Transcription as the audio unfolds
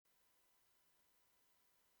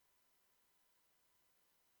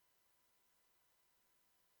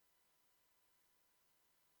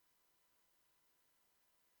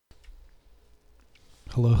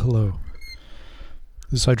Hello, hello.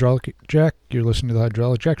 This is Hydraulic Jack. You're listening to the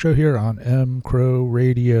Hydraulic Jack Show here on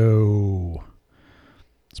mcrowradio.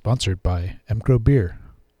 Sponsored by mcrow Beer.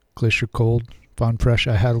 Glacier Cold, Fawn Fresh.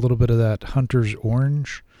 I had a little bit of that Hunter's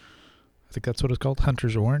Orange. I think that's what it's called,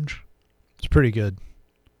 Hunter's Orange. It's pretty good.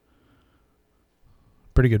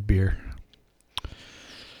 Pretty good beer.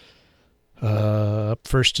 Up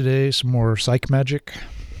first today, some more Psych Magic.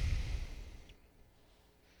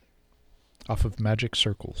 Off of Magic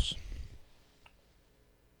Circles.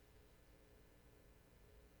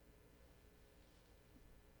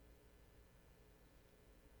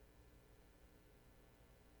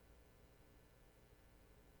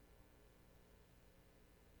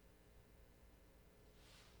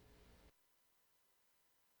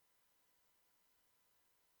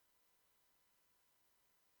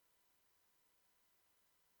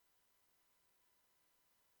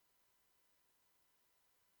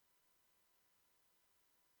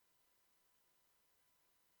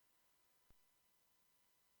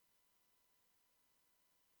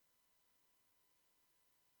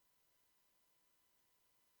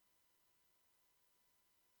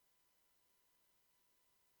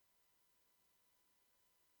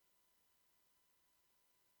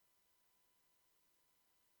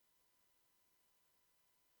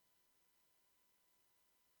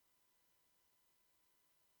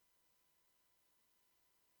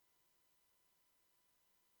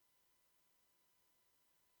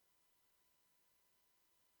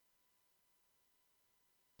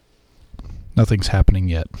 Nothing's happening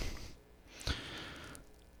yet.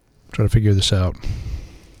 Try to figure this out.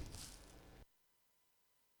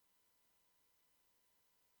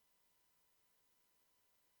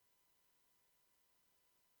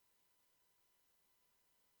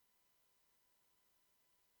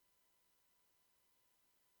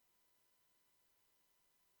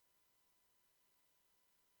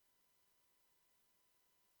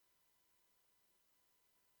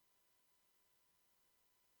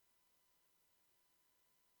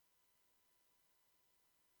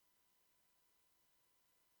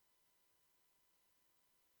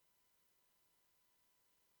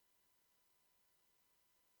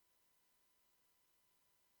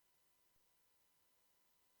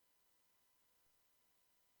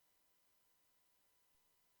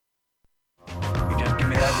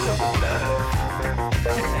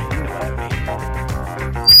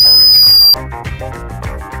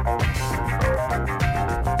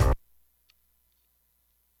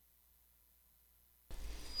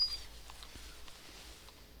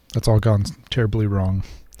 That's all gone terribly wrong.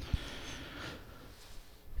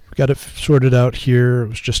 We got it sorted out here. It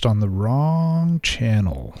was just on the wrong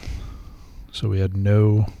channel. So we had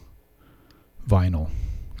no vinyl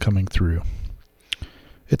coming through.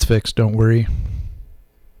 It's fixed, don't worry.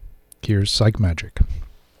 Here's Psych Magic.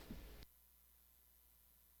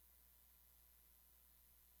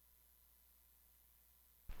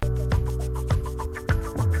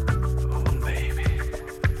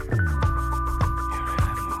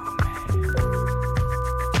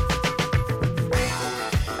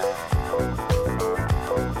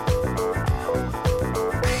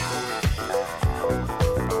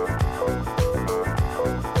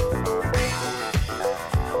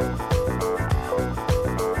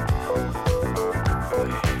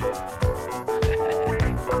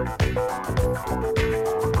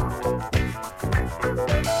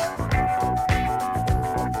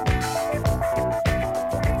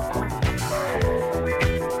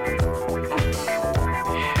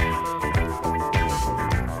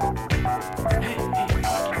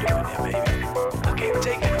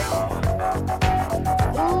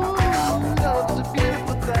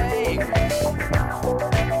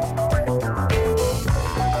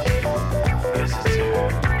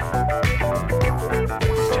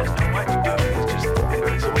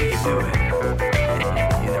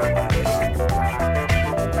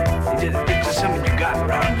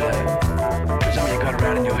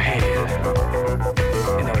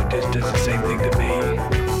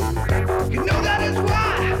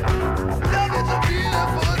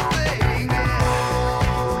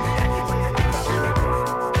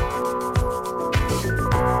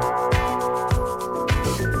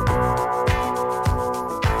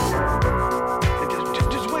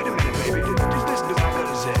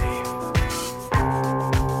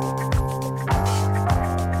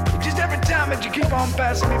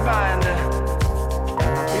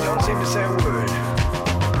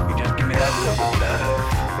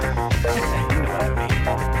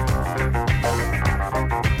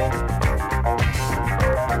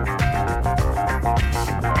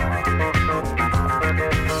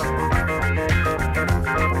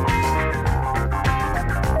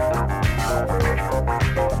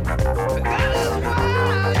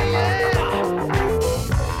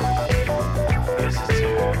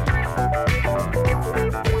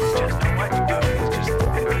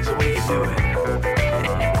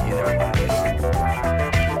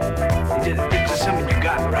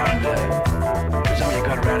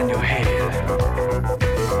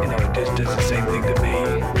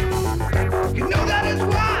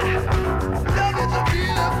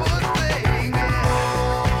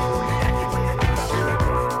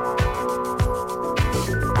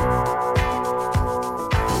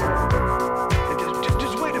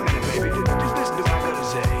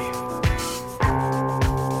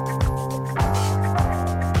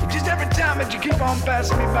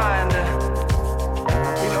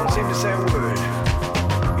 say a word.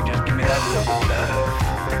 You just give me that look of love.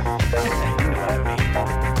 You know what I mean.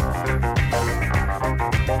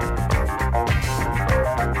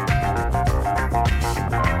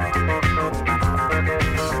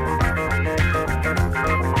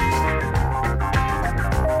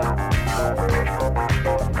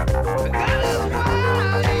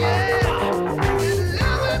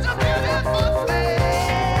 Love is a beautiful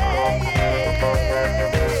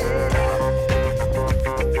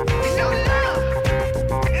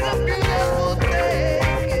thing.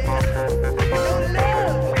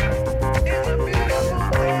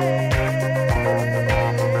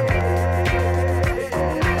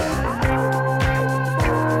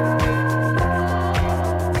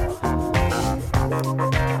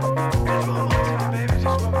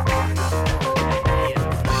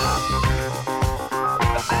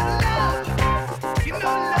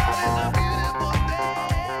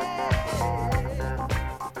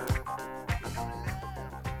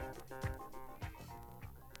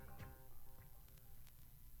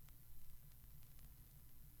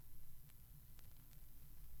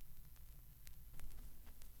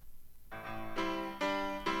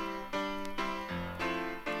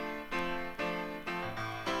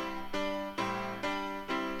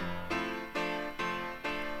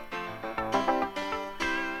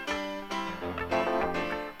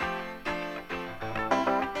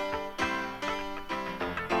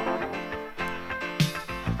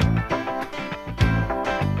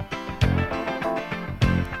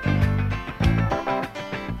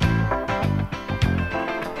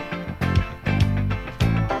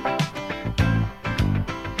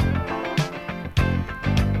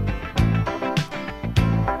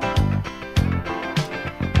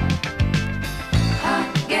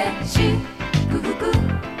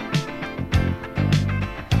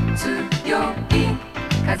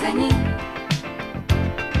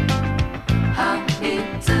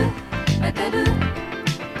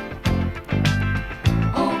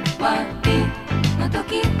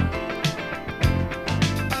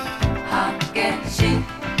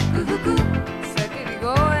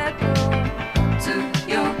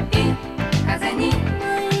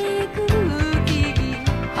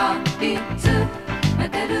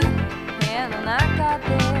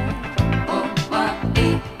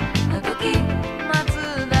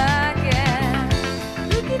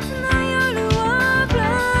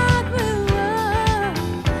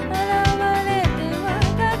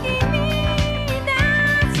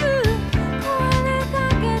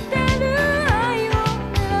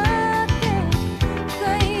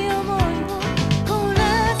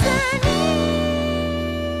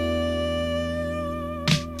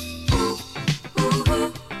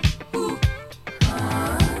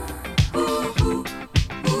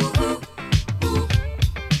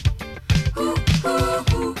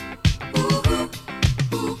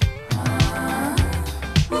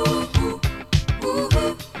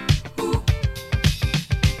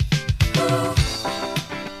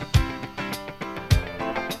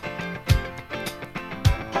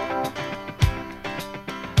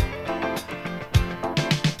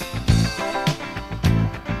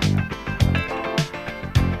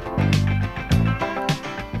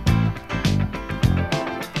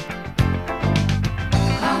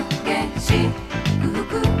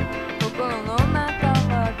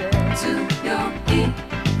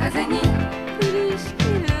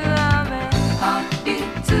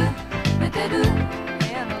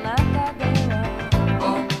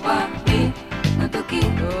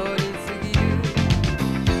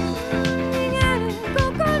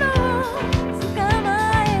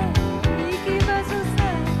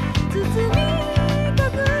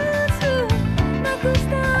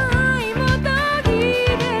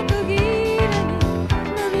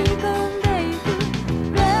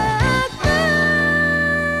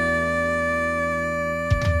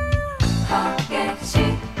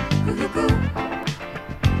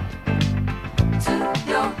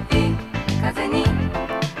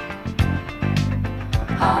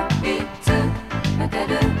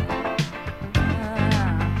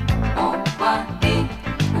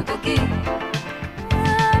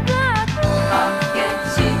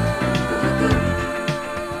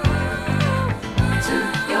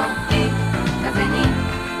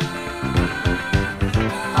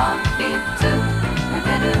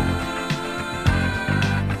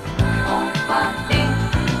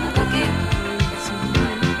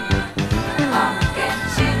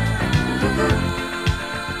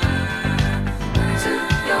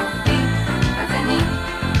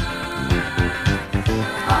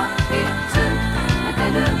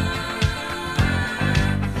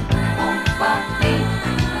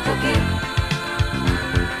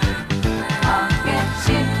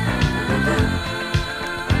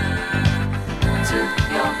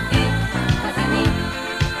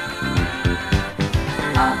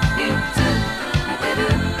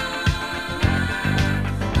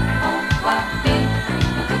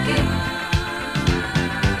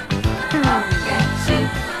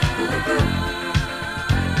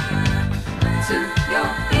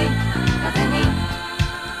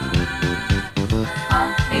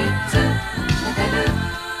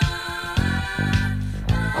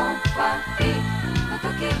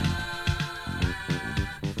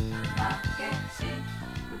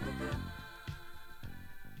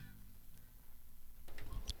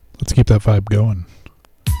 that vibe going.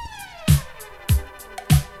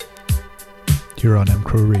 Here on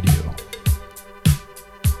mcrowradio.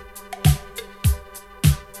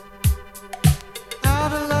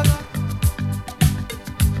 Out of luck,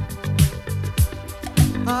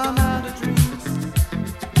 I'm out of dreams.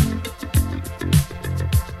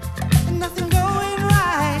 Nothing going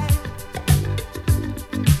right,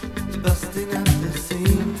 busting at the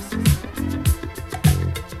seams.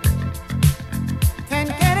 Can't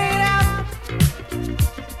get it out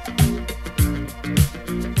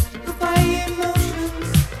of my emotions.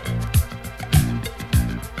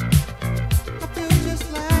 I feel just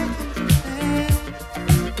like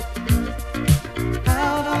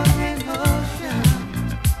out on emotion.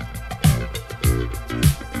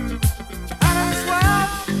 Out of this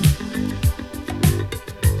world,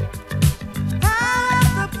 out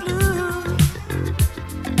of the blue.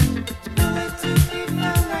 Nowhere to be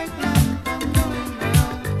found right now. I'm going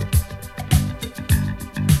round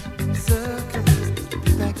in circles.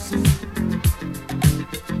 Be back soon.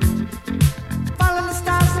 Follow the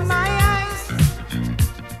stars in my eyes.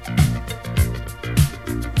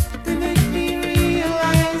 They make me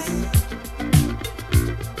realize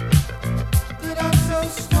that I'm so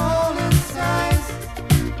small in size,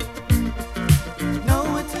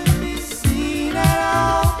 nowhere to be seen at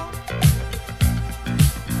all.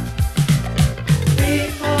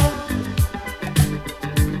 People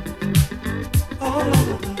all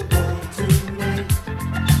over the world tonight,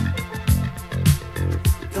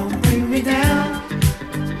 don't bring me down.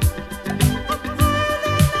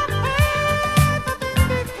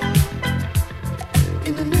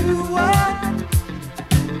 In the new world,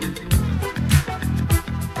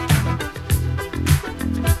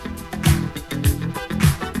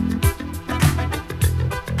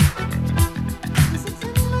 it's an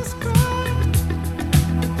endless cry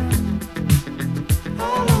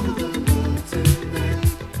all over the world tonight,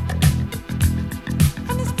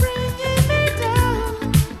 and it's bringing me down,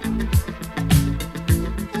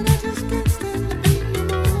 and I just can't stand the beat no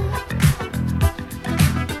more.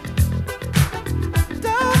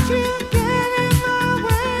 Don't you get in my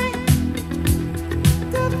way,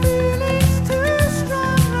 the feeling's too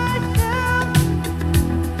strong right now.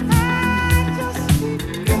 I just keep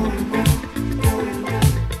going round, going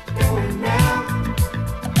round, going round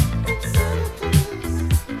in circles.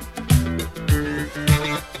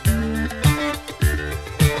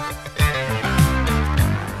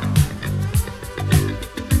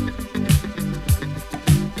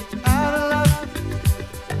 Out of love,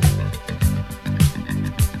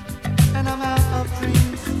 and I'm out of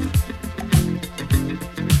dreams,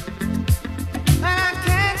 and I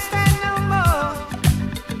can't stand no more,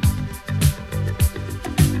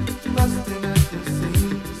 busting at the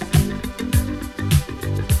seams.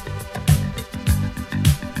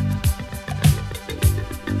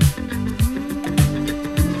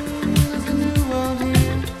 There's a new world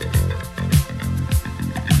here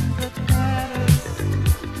that matters.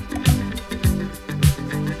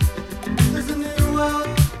 There's a new world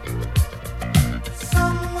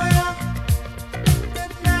somewhere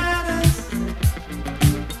that matters.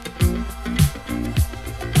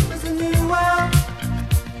 There's a new world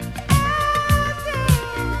out there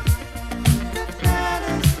that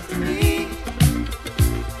matters to me.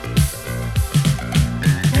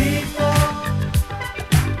 People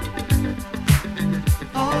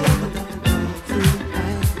all over the world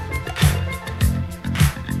tonight,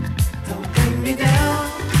 don't bring me down.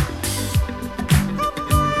 I'm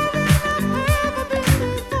more than I've ever been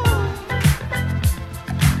before.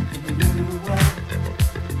 In the new world,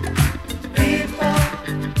 people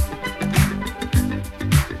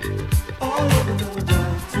all over the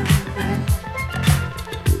world tonight,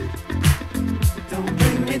 don't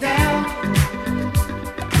bring me down.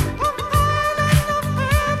 I'm more than I've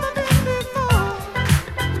ever been before. In the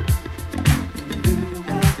new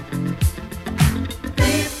world,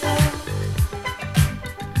 people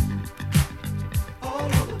all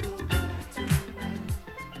over the world tonight,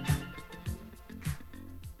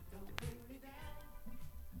 don't bring me down.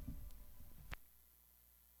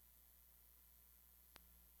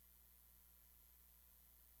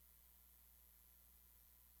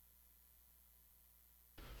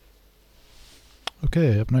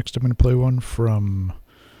 Okay, up next I'm going to play one from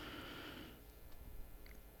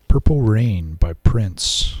Purple Rain by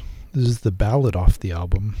Prince. This is the ballad off the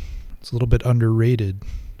album. It's a little bit underrated.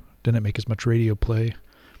 Didn't make as much radio play.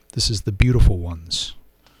 This is The Beautiful Ones.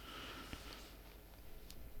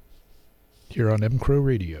 Here on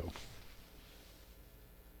mcrowradio.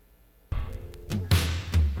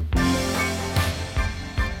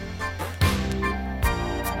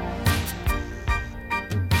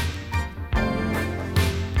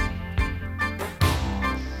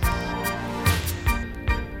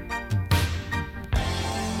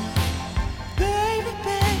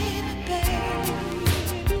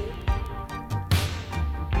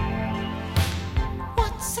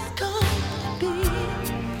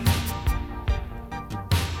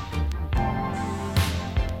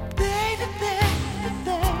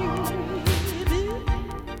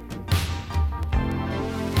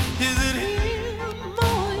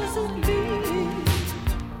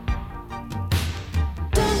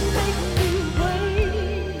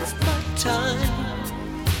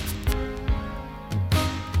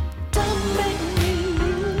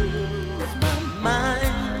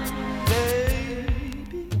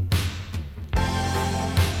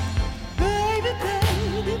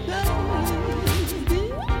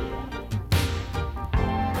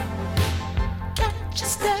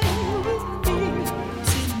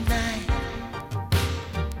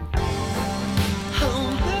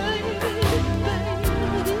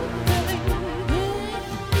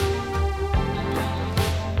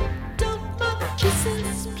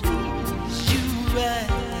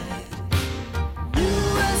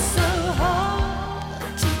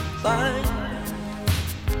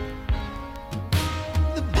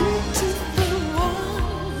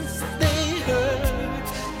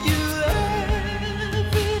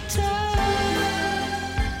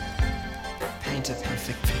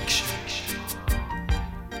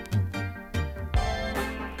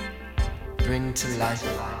 bring to life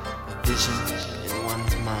a vision in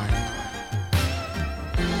one's mind.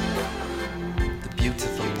 The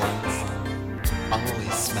beautiful ones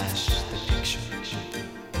always smash the picture.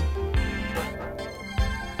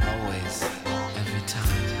 Always, every time.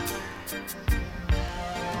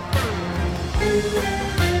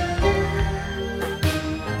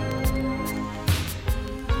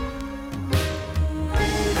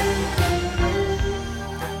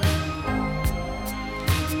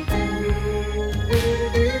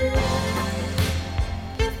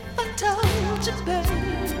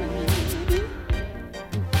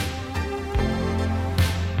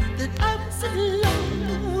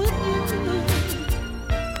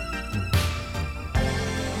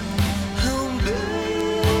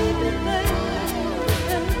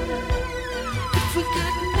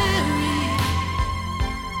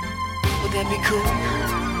 Be cool.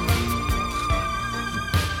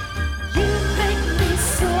 You make me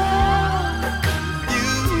so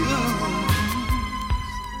confused.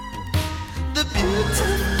 The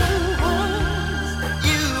beautiful ones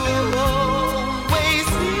you always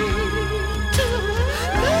seem to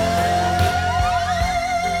love.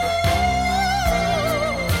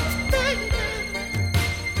 Baby,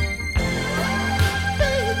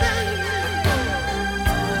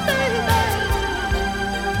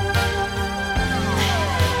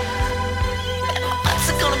 what's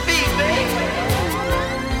it gonna be, babe?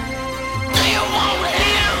 Do you want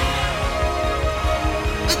him?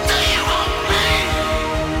 Do you want me?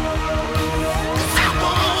 'Cause I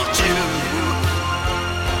want you.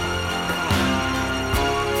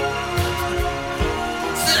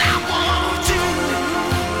 Said I want you.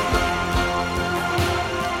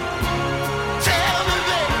 Tell me,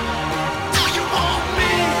 babe, do you want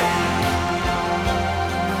me?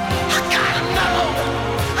 I gotta know.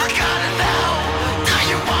 I gotta know. Do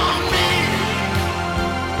you want me?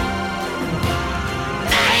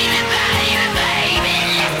 Baby, baby, baby,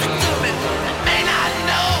 listen to me. I may not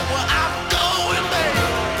know where I'm going, baby.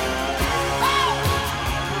 Oh,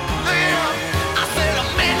 yeah. I said I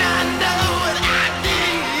may not know what I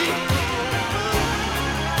need.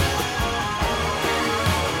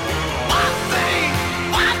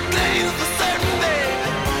 One thing's for certain, baby.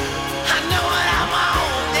 I know what I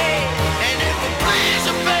want, yeah. And if it please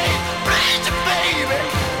you, baby,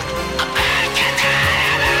 I better get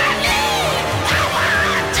down and I need. I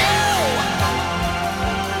want you.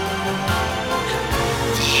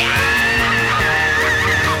 Yeah, I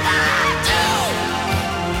want you.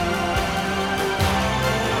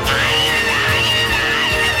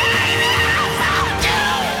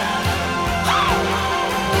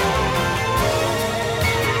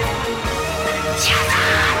 Yes,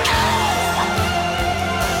 I do.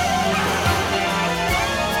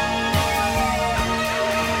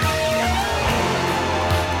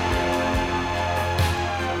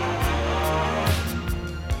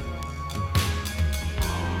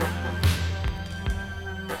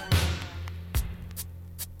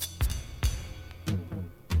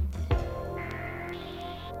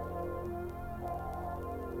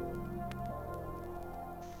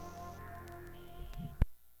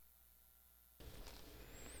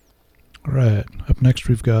 All right. Up next,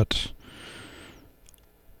 we've got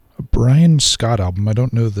a Brian Scott album. I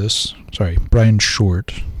don't know this. Sorry, Brian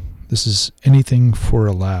Short. This is Anything for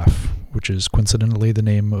a Laugh, which is coincidentally the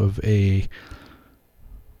name of a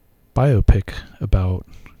biopic about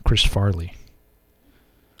Chris Farley.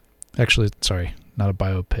 Actually, sorry, not a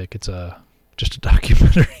biopic. It's just a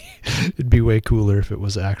documentary. It'd be way cooler if it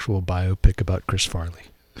was an actual biopic about Chris Farley.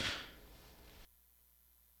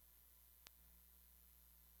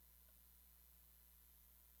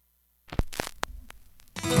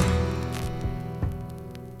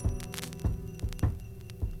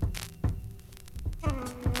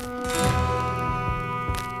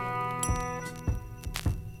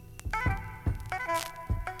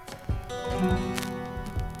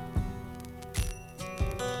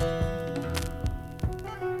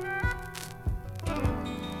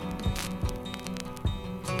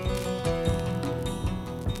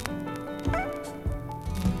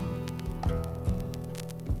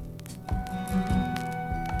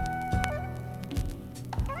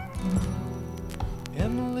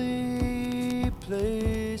 Emily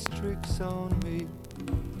plays tricks on me.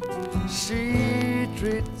 She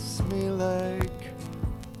treats me like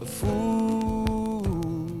a fool.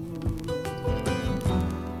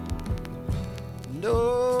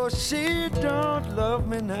 No, she don't love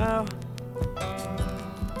me now.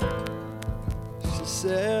 She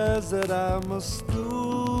says that I'm a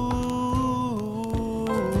stool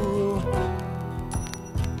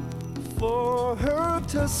for her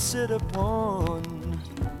to sit upon.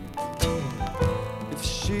 if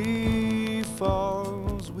she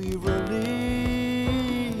falls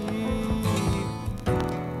wearily.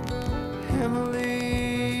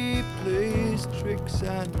 Emily plays tricks,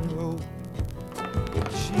 I know,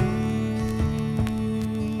 but she's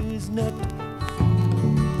not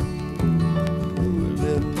fooling me.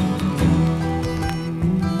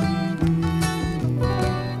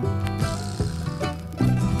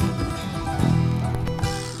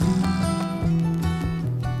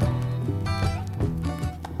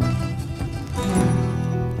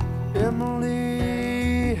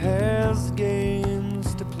 Emily has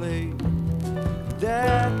games to play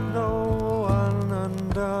that no one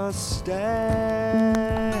understands,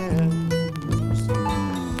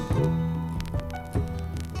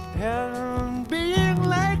 and being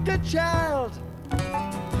like a child,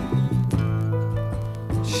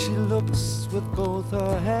 she looks with both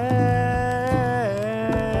her hands.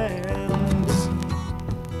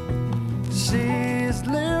 She's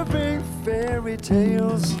living fairy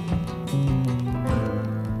tales,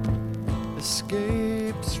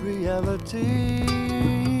 escapes reality.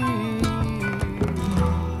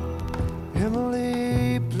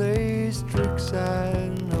 Emily plays tricks, I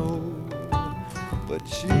know, but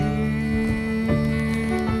she's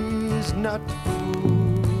not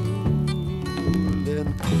fooling me.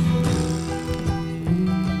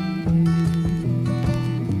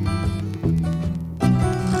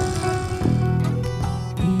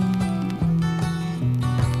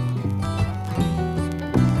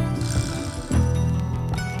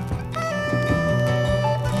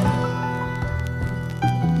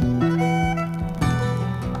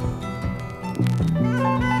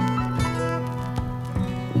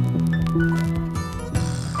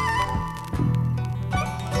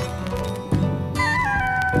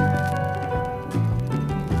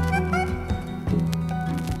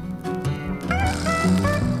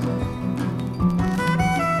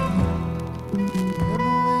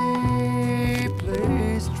 Emily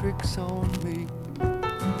plays tricks on me.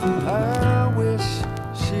 I wish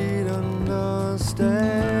she'd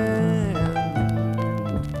understand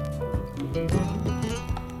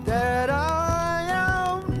that I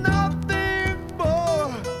am nothing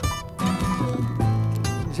more,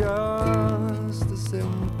 just a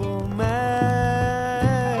simple man.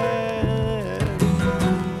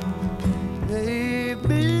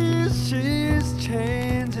 Maybe she's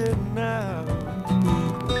changing now,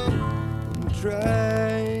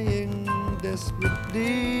 trying desperately.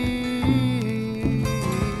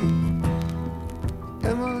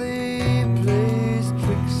 Emily plays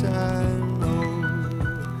tricks, I know,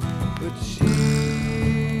 but she's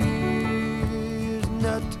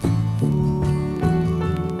not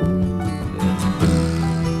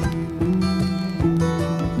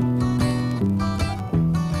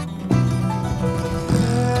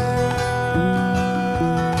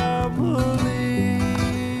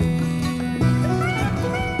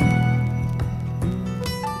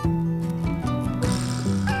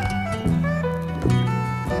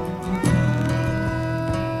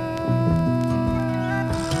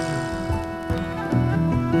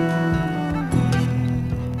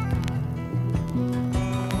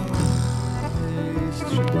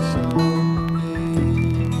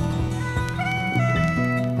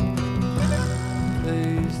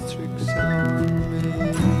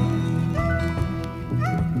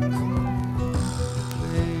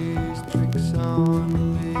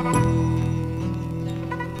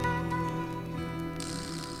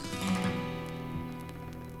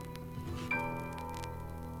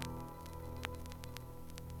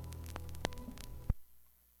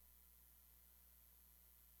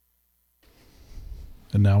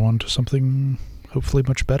And now on to something hopefully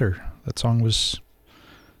much better. That song was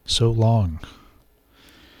so long.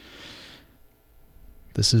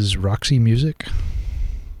 This is Roxy Music.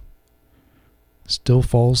 Still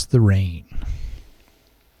Falls the Rain.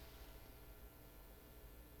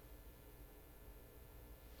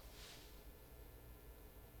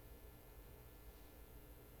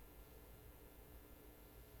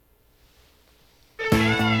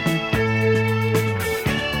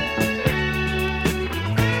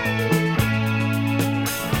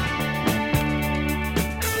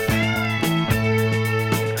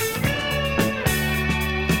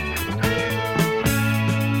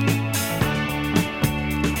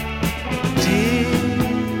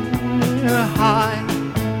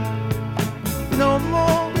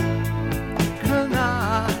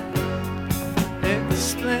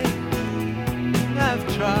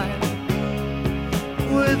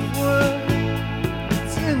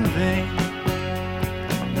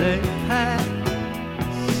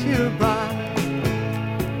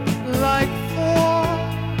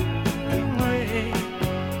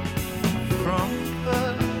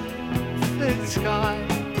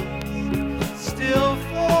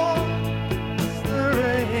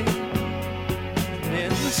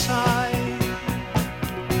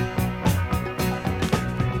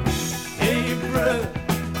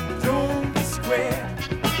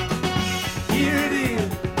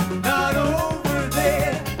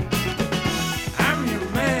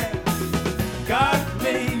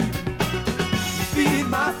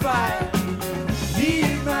 my fire,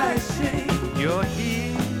 need my shade. You're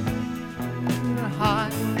here,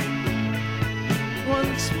 high,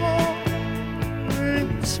 once more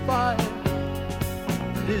inspired.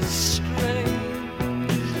 This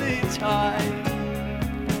strangely tied,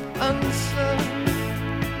 uncertain,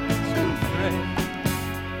 afraid,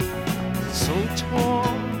 so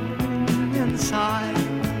torn inside.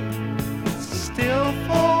 Still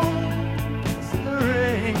falls the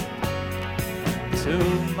rain to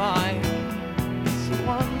mind's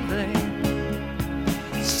one thing.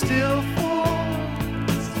 Still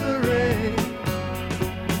falls the rain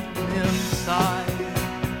inside.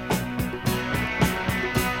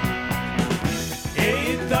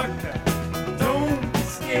 Hey doctor, don't be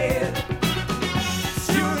scared. It's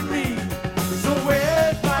you and me, so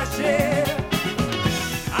where's my share?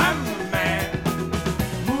 I'm the man,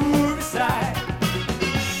 move aside.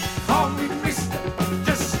 Call me mister,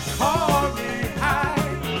 just call me high.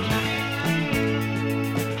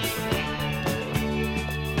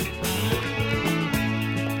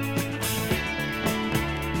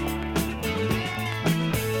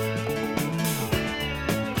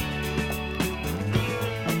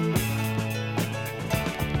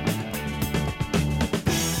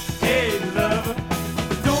 Hey lover,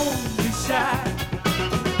 don't be shy.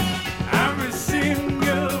 I'm a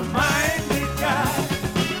single-minded guy.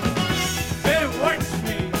 Better watch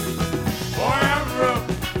me, or I'm rough.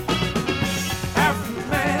 Half a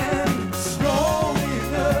man strong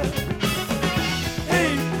enough.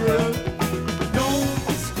 Hey brother, don't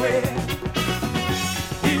be square.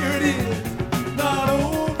 Here it is, not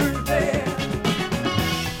over there.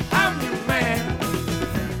 I'm your man,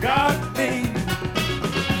 God made.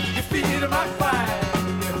 You feed my fire,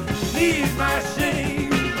 you need my shade.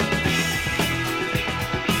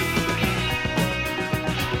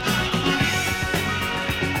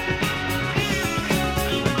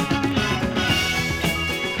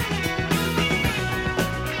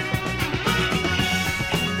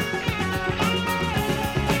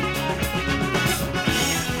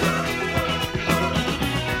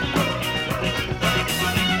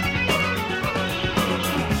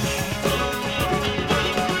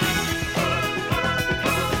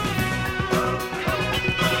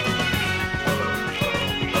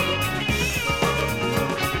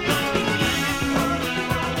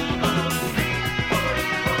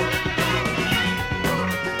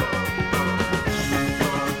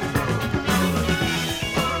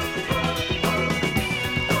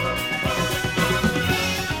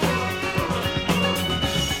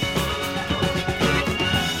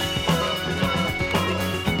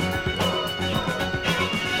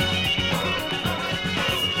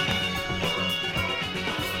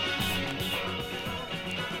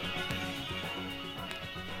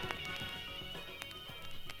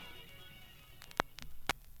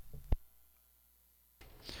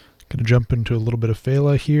 Gonna jump into a little bit of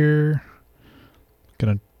Fela here.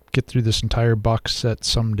 Gonna get through this entire box set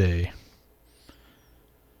someday.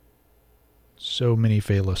 So many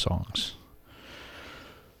Fela songs.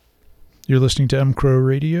 You're listening to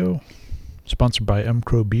mcrowradio, sponsored by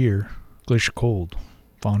mcrow Beer, Glacier Cold,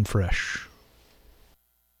 Fawn Fresh.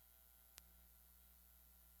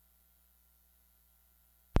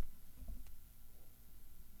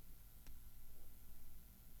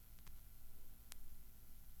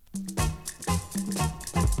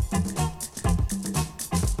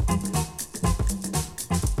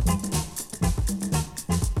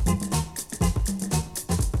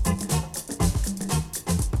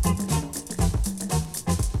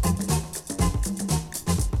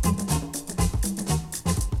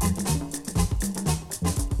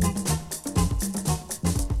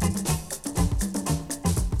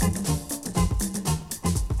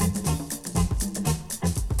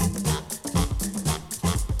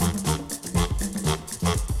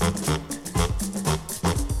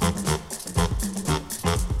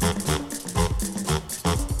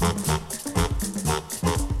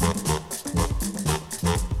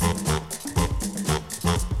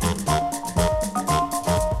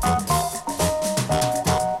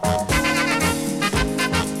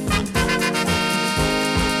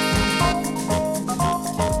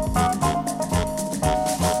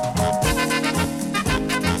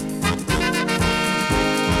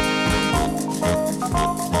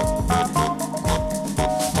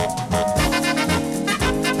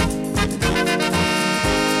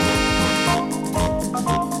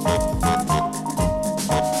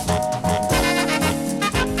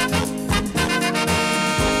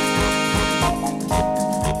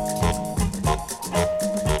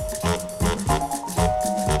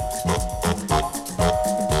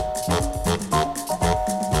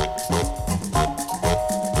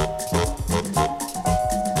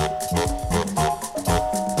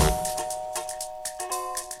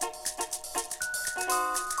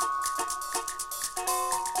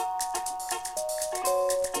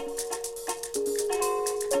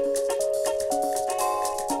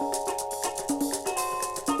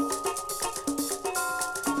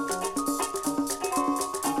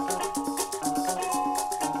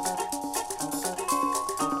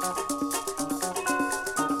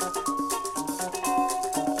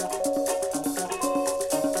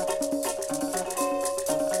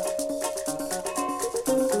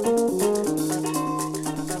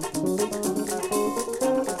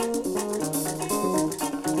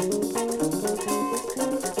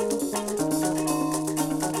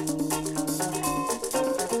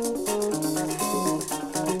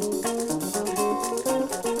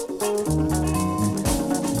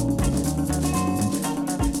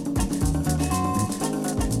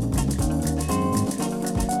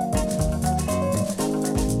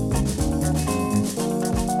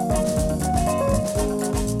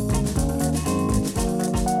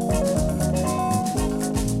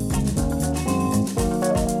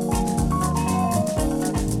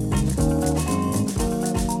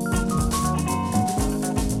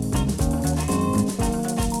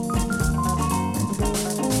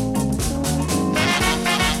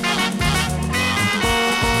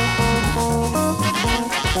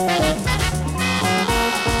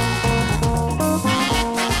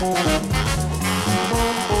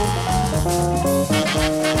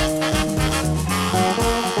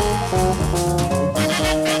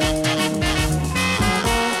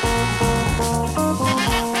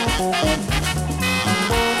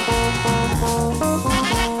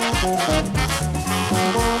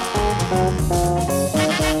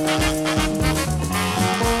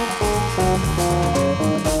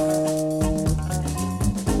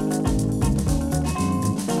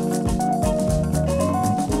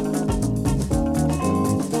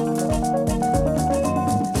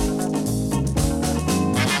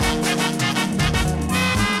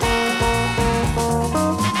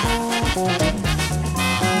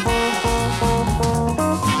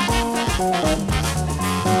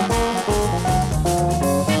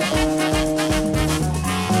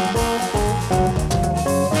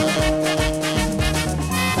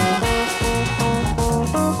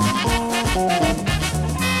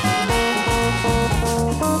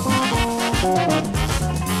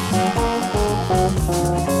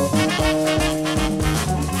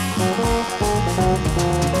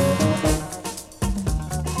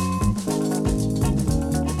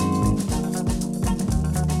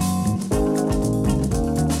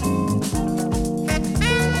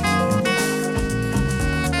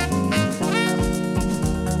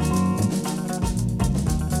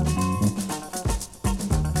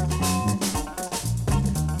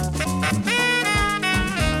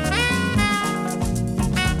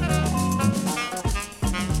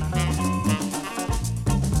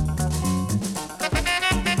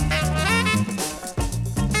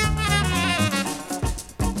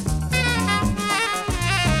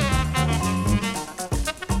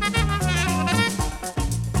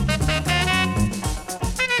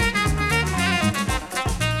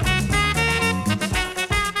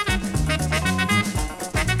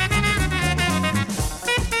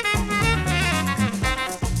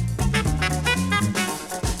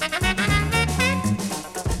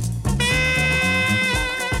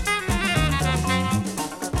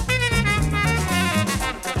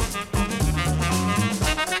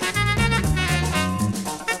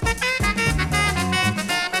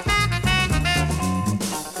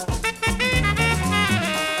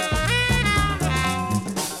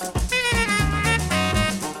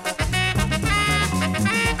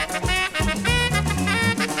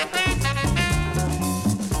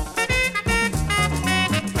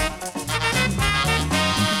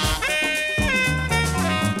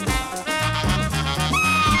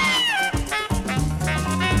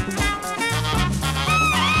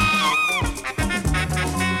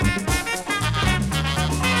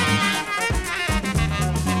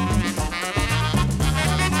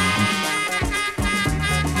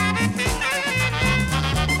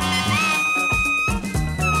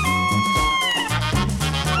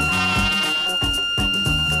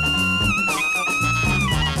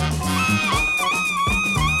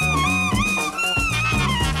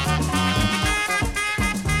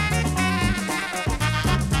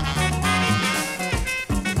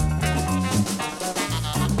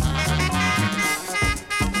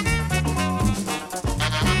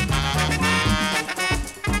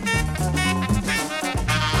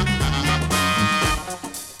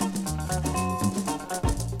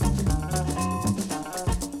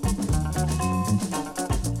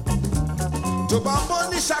 tó bá bọ́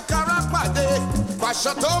ní ṣàkárá pàdé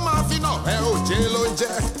pàṣẹ tó máa fi nà ẹ òjé ló ń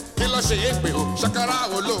jẹ kí ló ṣe é pé o ṣàkárá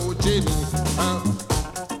olóòjé ni.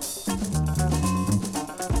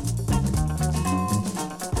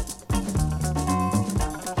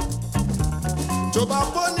 tó bá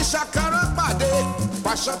bọ́ ní ṣàkárá pàdé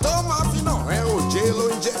pàṣẹ tó máa fi nà ẹ òjé ló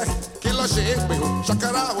ń jẹ kí ló ṣe é pé o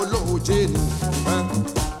ṣàkárá olóòjé ni.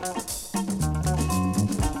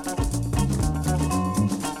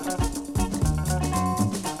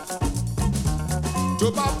 tó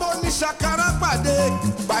bá bọ́ ní ṣàkárá pàdé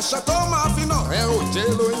pàṣẹ tó máa fi nà ẹ òjé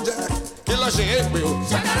ló ń jẹ kí ló ṣe é pé o.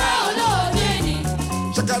 ṣàkárá olóòjé ni.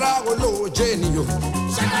 ṣàkárá olóòjé ni o.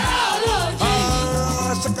 ṣàkárá olóòjé ni.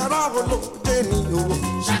 ṣàkárá olóòjé ni o.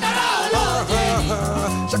 ṣàkárá olóòjé ni.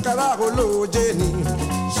 ṣàkárá olóòjé ni.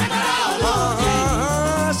 ṣàkárá olóòjé ni.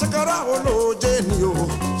 ṣàkárá olóòjé ni o.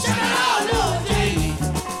 ṣàkárá olóòjé ni.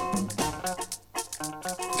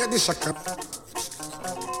 Kẹ́ni ṣàkárá.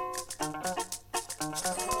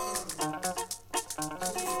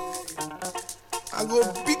 I go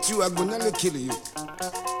beat you, I go nearly kill you.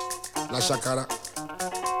 La Shakara.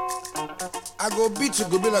 I go beat you,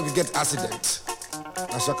 go be like you get accident.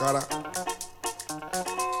 La Shakara.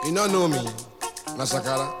 You don't know me. La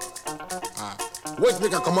Shakara. Ah. Wait,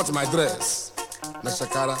 make I come out my dress. La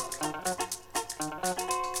Shakara.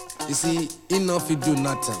 You see, enough you do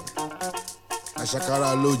nothing. La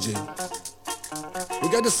Shakara Loje. We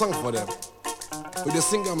get the song for them. We just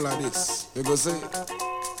sing them like this. We go say,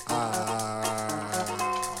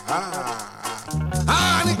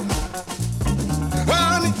 honey,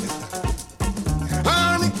 honey,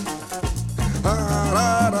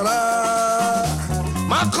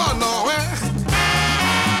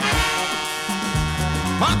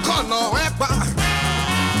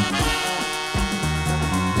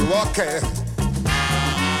 kẹ́.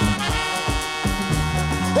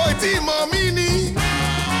 Ó tí mọ̀ mí ni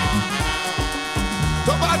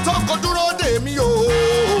tó bá tó kó dúró dè mí o.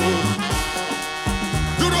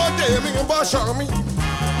 Dúró dè mí bọ́ṣọ mi.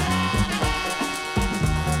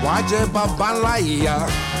 Wàá jẹ́ bàbá ńlá ìyá.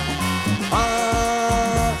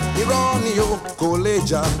 Irọ́ ni o kò lè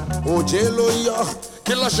jà òjé ló ń yọ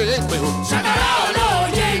kí ló ṣe é pé o. Ṣàkàrà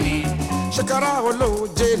olóòjé ni. Ṣàkàrà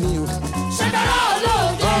olóòjé ni o. Ṣàkàrà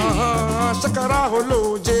olóòjé ni. Ṣàkàrà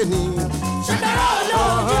olóòjé ni. Ṣàkàrà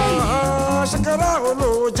olóòjé ni. Ṣàkàrà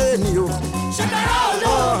olóòjé ni o. Ṣàkàrà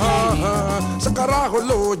olóòjé ni. Ṣàkàrà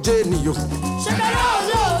olóòjé ni o. Ṣàkàrà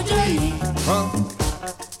olóòjé ni.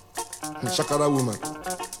 Shakara woman,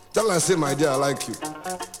 tell her say my dear I like you.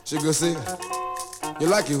 She go say, you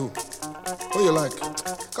like you who? Who you like?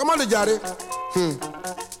 Come on, the jare.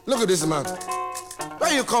 Look at this man.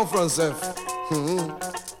 Where you come from, Seth?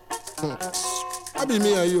 I be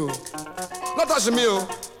me and you. Not touch me, oh.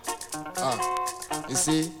 You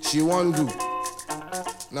see, she won't do.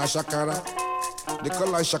 Now Shakara, they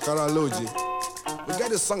call her Shakara Loji. We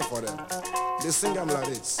get a song for them. They sing them like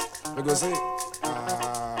this. We go say,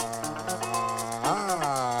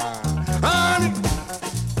 honey,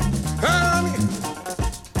 honey,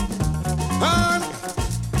 honey,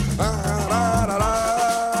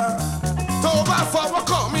 tó bá fọwọ́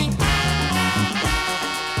kàn mí,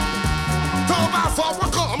 tó bá fọwọ́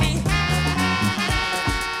kàn mí,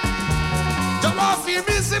 jọ̀wọ́ fi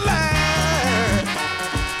mí sílẹ̀,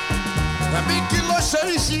 ẹ̀mí kí ló ṣe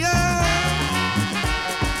é ṣe é,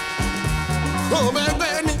 ó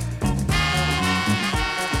bẹ́ẹ̀ ni.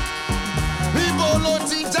 Níbo ló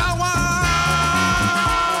ti já wá?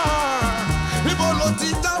 Níbo ló ti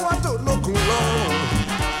já wá tó lókun lọ́rùn?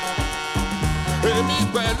 Èmi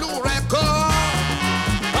pẹ̀lú rẹ kọ́.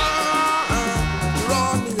 Irọ́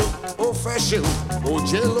ni ó fẹ́ ṣe o,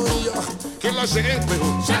 òjé ló ń yọ, kí ló ṣe é pé o?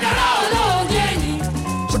 Ṣàkàrà olóòjé ni.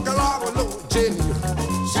 Ṣàkàrà olóòjé ni o.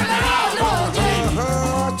 Ṣàkàrà olóòjé ni.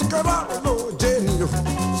 Ṣàkàrà olóòjé ni o.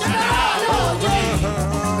 Ṣàkàrà olóòjé ni.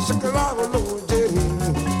 Ṣàkàrà olóòjé ni o.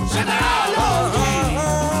 Ṣàkàrà olóòjé ni.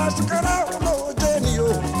 Ṣàkàrà olóòjé ni o.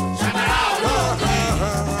 Ṣàkàrà olóòjé ni.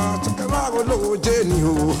 Ṣàkàrà olóòjé ni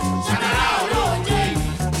o. Ṣàkàrà olóòjé ni.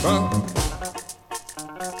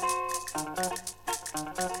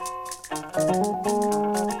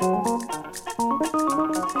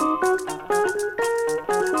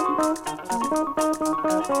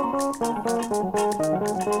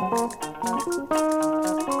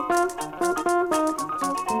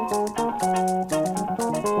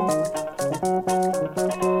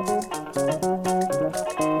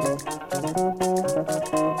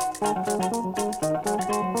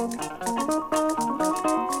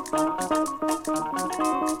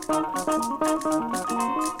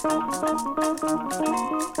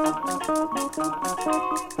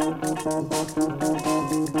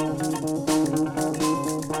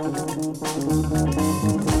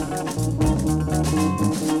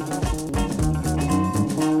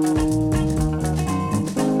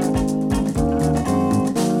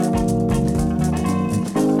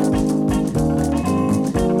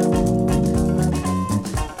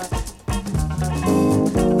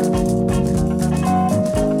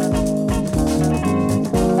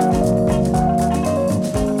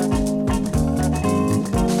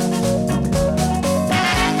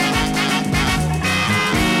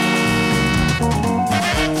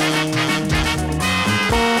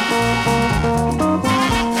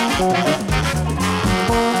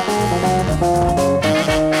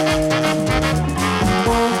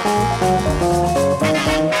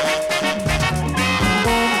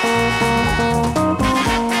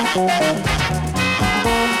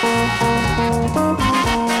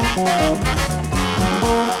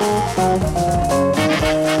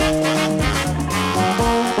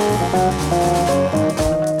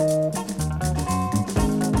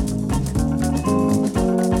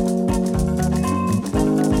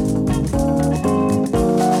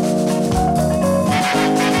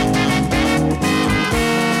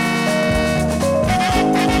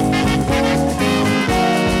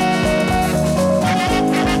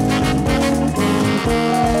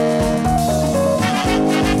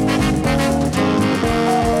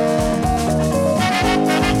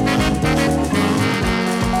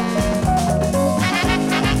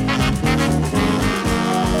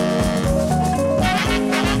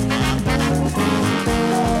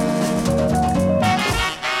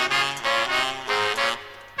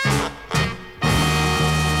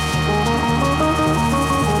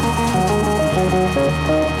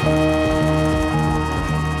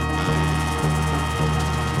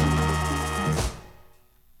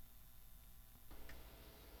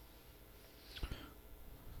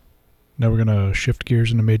 Now we're going to shift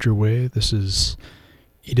gears in a major way. This is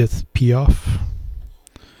Edith Piaf.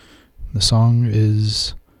 The song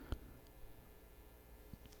is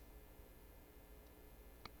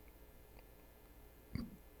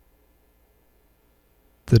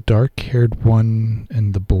The Dark-Haired One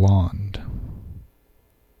and the Blonde.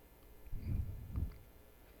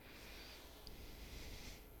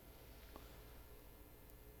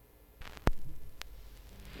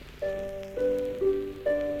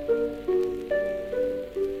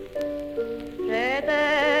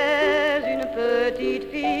 J'étais une petite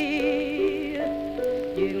fille,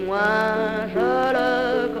 du moins je le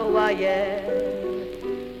croyais,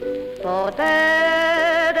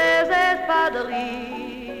 portait des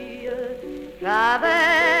espadrilles,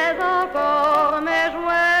 j'avais encore mes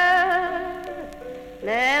jouets,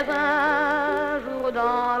 mais un jour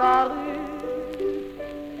dans la rue,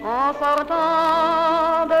 en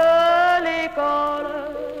sortant de l'école,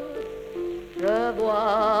 je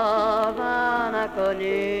vois un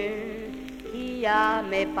inconnu qui à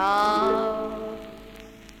mes pas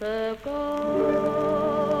se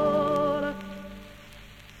colle.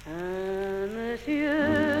 Un monsieur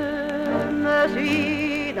me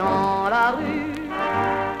suit dans la rue.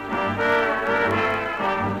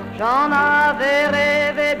 J'en avais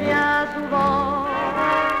rêvé bien souvent.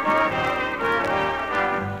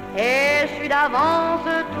 Et je suis d'avance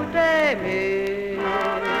tout aimé.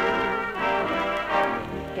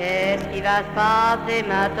 Qu'est-ce qui va se passer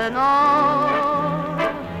maintenant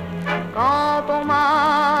quand on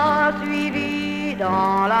m'a suivi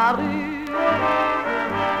dans la rue?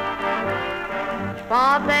 Je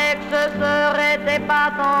pensais que ce serait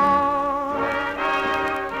épatant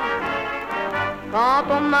quand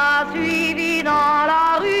on m'a suivi dans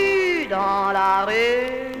la rue,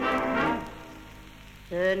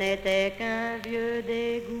 ce n'était qu'un vieux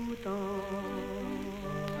dégoûtant.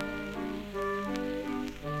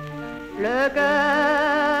 Le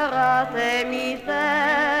cœur a ses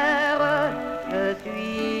mystères, je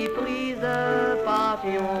suis prise de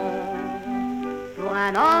passion pour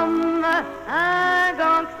un homme, un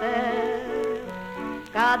gangster,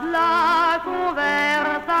 qu'a de la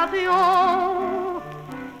conversation.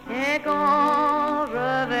 Et quand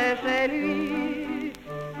je vais chez lui,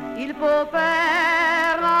 il faut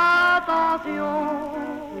faire attention.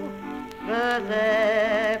 Je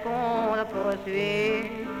sais qu'on le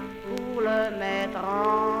poursuit pour le mettre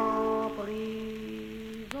en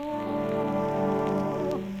prison.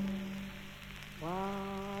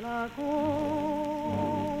 Voilà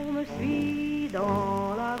qu'on me suit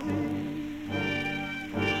dans la rue.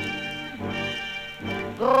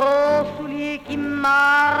 Gros souliers qui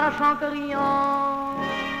marchent en criant,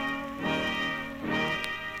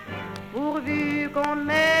 pourvu qu'on ne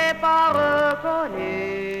m'ait pas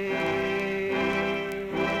reconnu.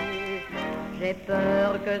 J'ai peur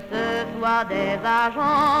que ce soit des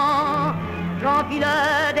agents, j'enfile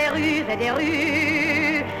des rues et des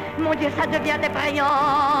rues. Mon Dieu, ça devient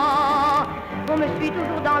effrayant. On me suit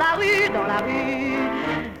toujours dans la rue, dans la rue.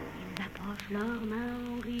 Ils approchent leurs mains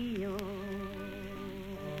en riant.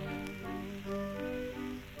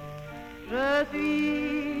 Je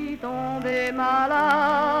suis tombée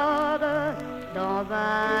malade dans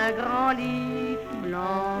un grand lit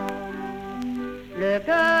blanc, le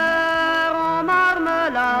cœur en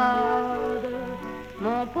marmelade,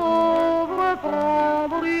 mon pauvre front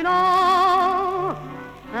brûlant.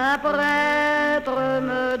 Un prêtre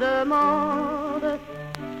me demande,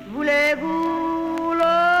 voulez-vous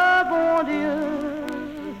le bon Dieu?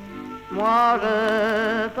 Moi je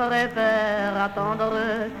préfère attendre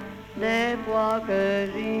des fois que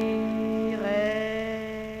j'irai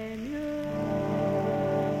mieux.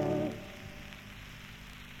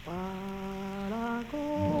 Voilà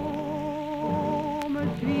qu'on me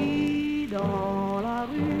suit dans la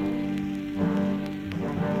rue.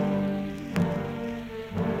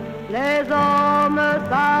 Les hommes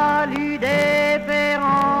saluent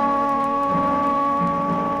déférents.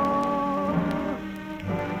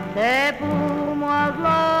 C'est pour moi, je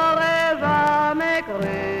l'aurais jamais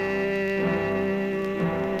cru.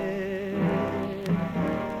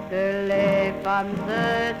 Les femmes se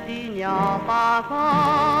signent en passant,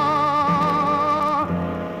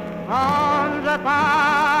 quand je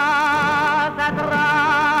passe à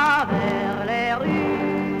travers les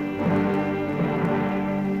rues.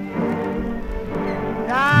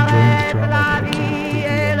 J'arrête la vie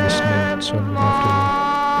et le so I'm gonna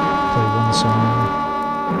have to play one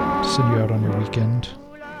song to send you out on your weekend.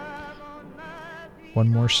 One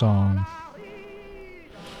more song.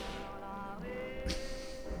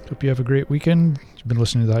 Hope you have a great weekend. You've been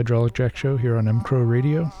listening to the Hydraulic Jack Show here on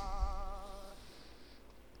mcrowradio.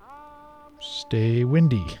 stay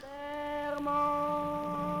windy.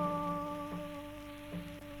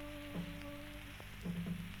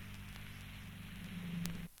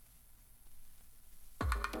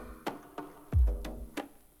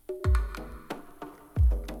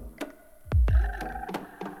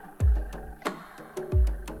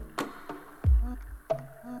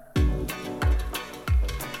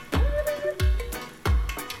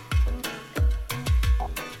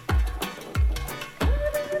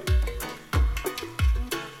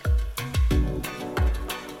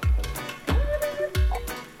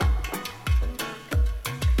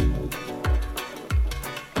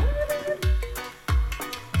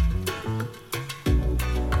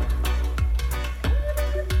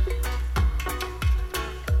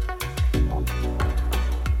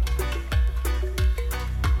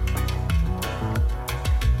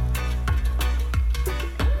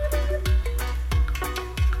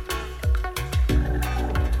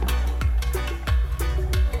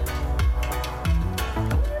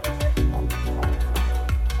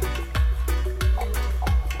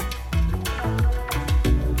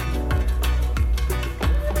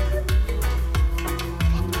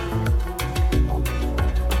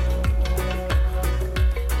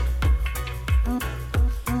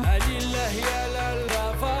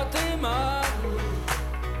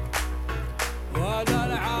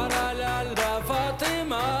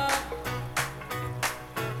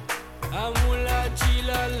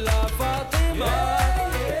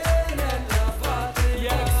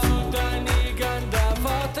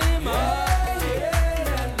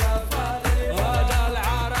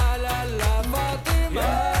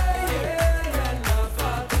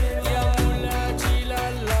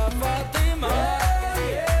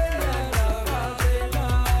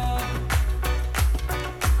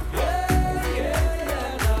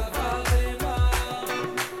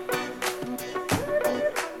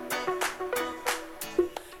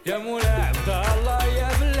 يا مولاي